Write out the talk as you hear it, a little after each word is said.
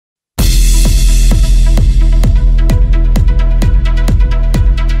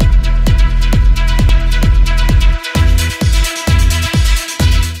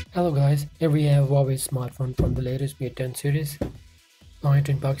Huawei smartphone from the latest Mate 10 series, launched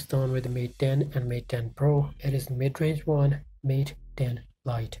in Pakistan with the Mate 10 and Mate 10 Pro. It is the mid-range one, Mate 10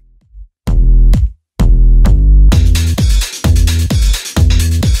 Lite.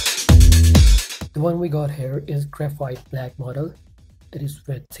 The one we got here is graphite black model. It is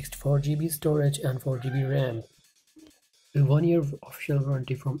with 64 GB storage and 4 GB RAM. With 1 year official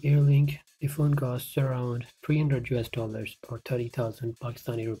warranty from Airlink, the phone costs around $300 or 30,000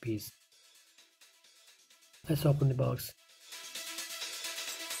 Pakistani rupees. Let's open the box.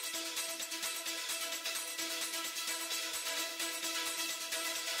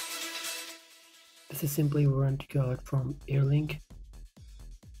 This is simply a warranty card from Airlink.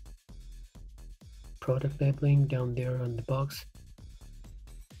 Product labeling down there on the box.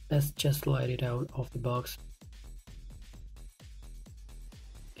 Let's just slide it out of the box.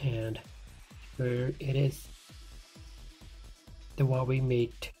 And here it is, the Huawei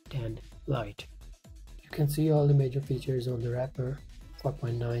Mate 10 Lite. You can see all the major features on the wrapper: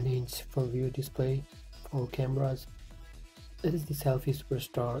 4.9-inch full view display, 4 cameras. It is the selfie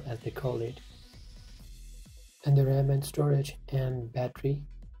superstar as they call it. And the RAM and storage and battery.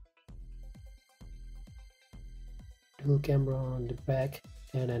 Dual camera on the back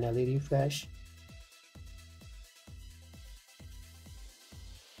and an LED flash.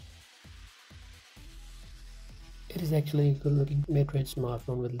 It is actually a good looking mid-range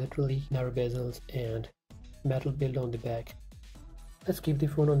smartphone with literally narrow bezels and metal build on the back. Let's keep the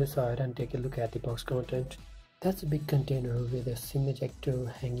phone on the side and take a look at the box content. That's a big container with a SIM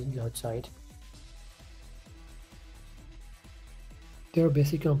ejector hanging outside. There are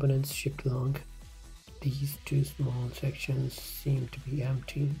basic components shipped along. These two small sections seem to be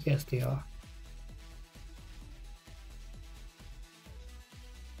empty. Yes, they are.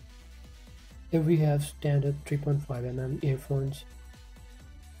 Here we have standard 3.5mm earphones.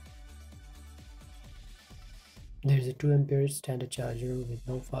 There is a 2A standard charger with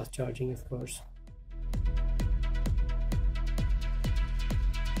no fast charging, of course.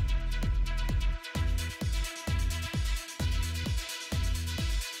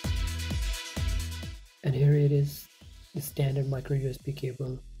 And here it is, the standard micro USB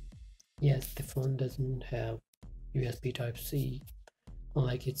cable. Yes, the phone doesn't have USB Type-C,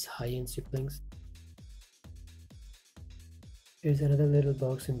 unlike its high-end siblings. There's another little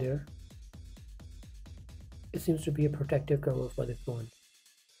box in there. It seems to be a protective cover for the phone.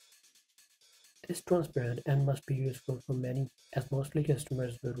 It is transparent and must be useful for many, as mostly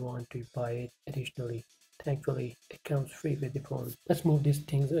customers would want to buy it additionally. Thankfully, it comes free with the phone. Let's move these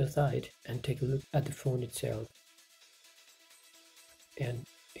things aside and take a look at the phone itself. And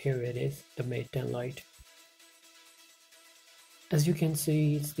here it is, the Mate 10 Lite. As you can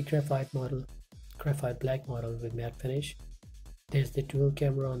see, it's the graphite black model with matte finish. There's the dual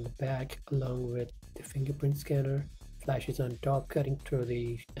camera on the back along with the fingerprint scanner, flashes on top cutting through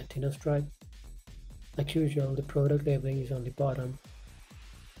the antenna stripe. Like usual, the product labeling is on the bottom.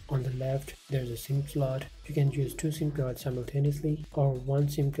 On the left, there's a SIM slot. You can use 2 SIM cards simultaneously or 1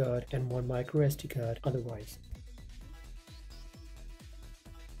 SIM card and 1 micro SD card otherwise.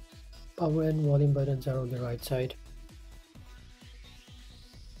 Power and volume buttons are on the right side.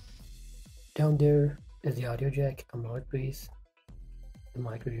 Down there is the audio jack, a mouthpiece, the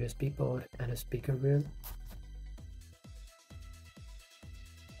micro USB port and a speaker wheel.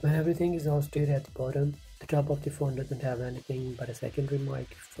 When everything is all straight at the bottom, the top of the phone doesn't have anything but a secondary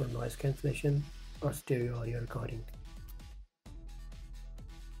mic for noise cancellation or stereo audio recording.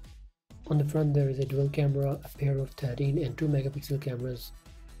 On the front there is a dual camera, a pair of 13 and 2 megapixel cameras.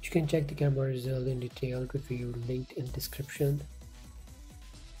 You can check the camera result in detailed review linked in description.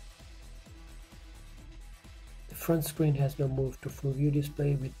 The front screen has now moved to full view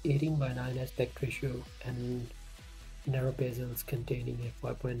display with 18:9 aspect ratio and narrow bezels containing a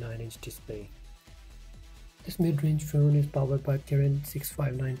 5.9-inch display. This mid-range phone is powered by Kirin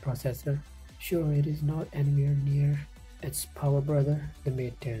 659 processor. Sure, it is not anywhere near its power brother, the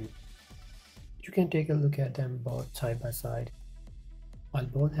Mate 10. You can take a look at them both side by side. While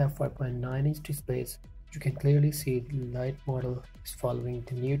both have 5.9-inch displays, you can clearly see the Lite model is following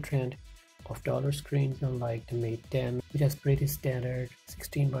the new trend of taller screens, unlike the Mate 10, which has pretty standard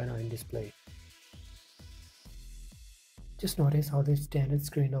 16:9 display. Just notice how the standard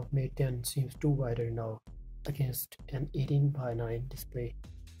screen of Mate 10 seems too wider now against an 18:9 display.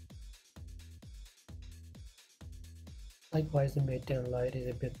 Likewise, the Mate 10 Lite is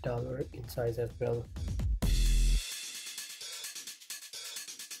a bit taller in size as well.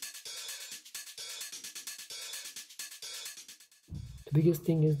 The biggest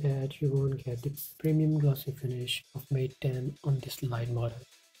thing is that you won't get the premium glossy finish of Mate 10 on this Lite model.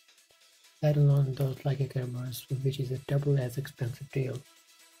 let alone those Leica cameras, which is a double as expensive deal.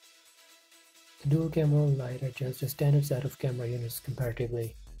 The dual camera Lite are just a standard set of camera units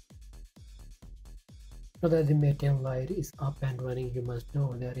comparatively. Now that the Mate 10 Lite is up and running, you must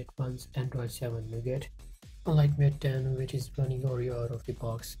know that it runs Android 7 Nougat, unlike Mate 10 which is running Oreo out of the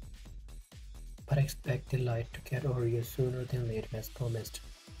box. But expect the Lite to get Oreo sooner than later as promised.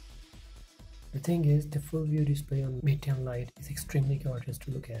 The thing is, the full view display on Mate 10 Lite is extremely gorgeous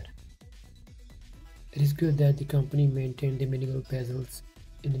to look at. It is good that the company maintained the minimal bezels.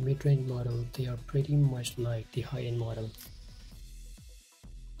 In the mid-range model, they are pretty much like the high-end model.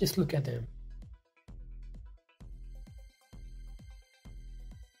 Just look at them.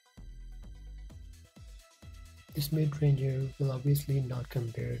 This mid-ranger will obviously not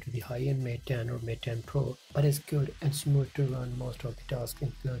compare to the high-end Mate 10 or Mate 10 Pro, but is good and smooth to run most of the tasks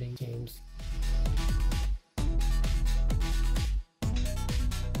including games.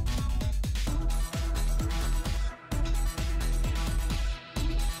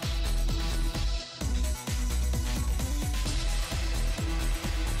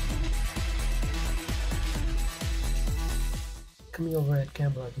 Coming over at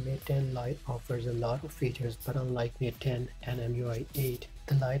camera, the Mate 10 Lite offers a lot of features, but unlike Mate 10 and MUI 8,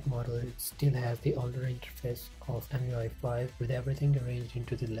 the Lite model still has the older interface of MUI 5 with everything arranged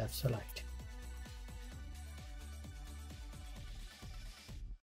into the left select.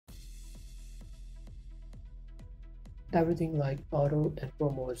 Everything like auto and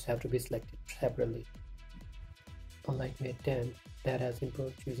pro modes have to be selected separately. Unlike Mate 10, that has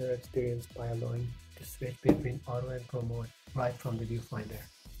improved user experience by allowing to switch between auto and pro mode right from the viewfinder.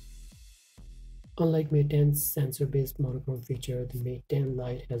 Unlike Mate 10's sensor-based monochrome feature, the Mate 10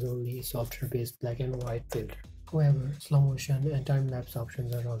 Lite has only a software-based black and white filter. However, slow motion and time-lapse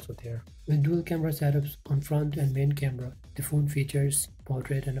options are also there. With dual camera setups on front and main camera, the phone features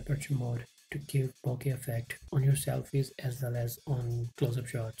portrait and aperture mode to give bokeh effect on your selfies as well as on close-up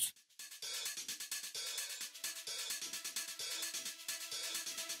shots.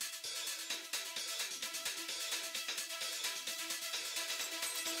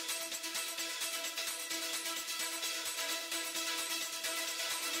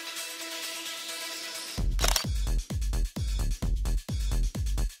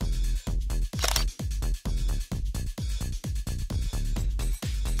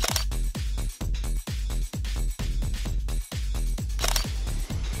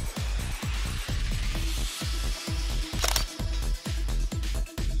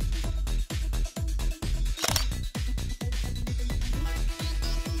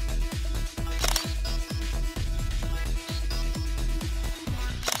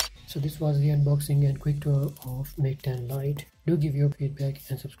 So this was the unboxing and quick tour of Mate 10 Lite. Do give your feedback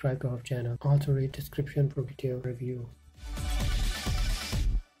and subscribe to our channel. Also read description for detailed review.